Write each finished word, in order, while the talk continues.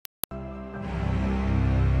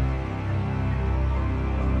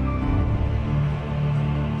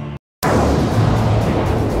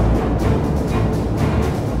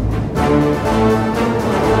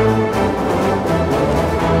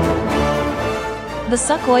The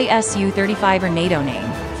Sukhoi Su-35 or NATO name,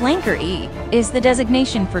 Flanker E, is the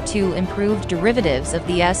designation for two improved derivatives of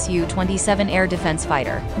the Su-27 air defense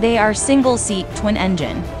fighter. They are single-seat,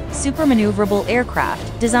 twin-engine, supermaneuverable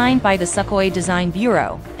aircraft designed by the Sukhoi Design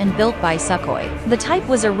Bureau and built by Sukhoi. The type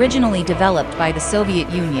was originally developed by the Soviet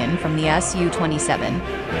Union from the Su-27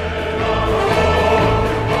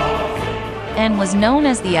 and was known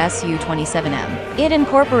as the Su-27M. It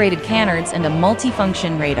incorporated canards and a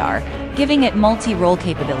multifunction radar, giving it multi-role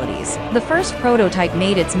capabilities. The first prototype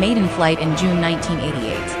made its maiden flight in June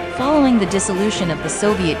 1988. Following the dissolution of the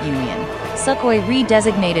Soviet Union, Sukhoi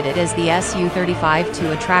redesignated it as the Su-35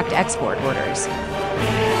 to attract export orders.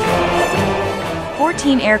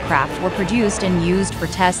 14 aircraft were produced and used for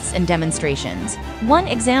tests and demonstrations. One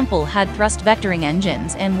example had thrust vectoring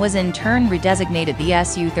engines and was in turn redesignated the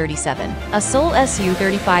Su-37. A sole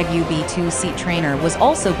Su-35 UB2-seat trainer was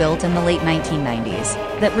also built in the late 1990s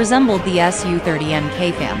that resembled the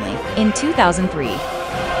Su-30MK family. In 2003,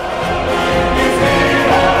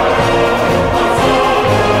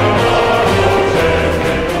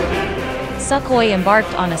 Sukhoi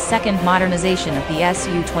embarked on a second modernization of the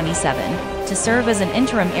Su-27 to serve as an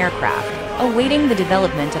interim aircraft, awaiting the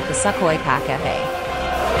development of the Sukhoi Pak-FA.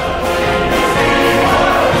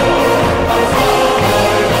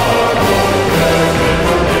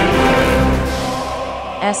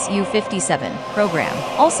 Su-57 program,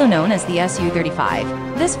 also known as the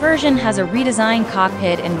Su-35. This version has a redesigned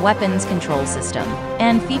cockpit and weapons control system,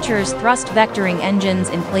 and features thrust vectoring engines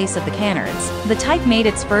in place of the canards. The type made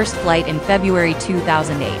its first flight in February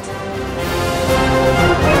 2008.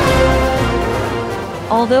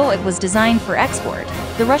 Although it was designed for export,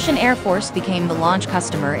 the Russian Air Force became the launch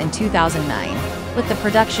customer in 2009. With the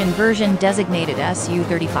production version designated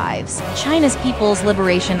Su-35s, China's People's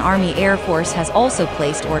Liberation Army Air Force has also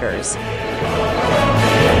placed orders.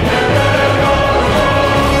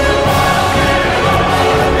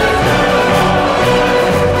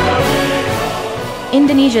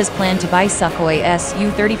 Indonesia's plan to buy Sukhoi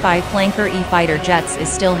Su-35 Flanker E fighter jets is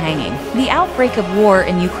still hanging. The outbreak of war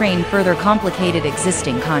in Ukraine further complicated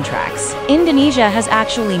existing contracts. Indonesia has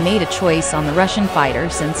actually made a choice on the Russian fighter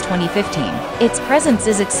since 2015. Its presence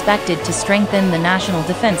is expected to strengthen the national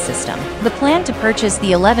defense system. The plan to purchase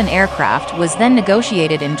the 11 aircraft was then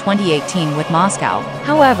negotiated in 2018 with Moscow.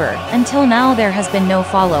 However, until now there has been no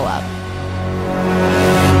follow-up.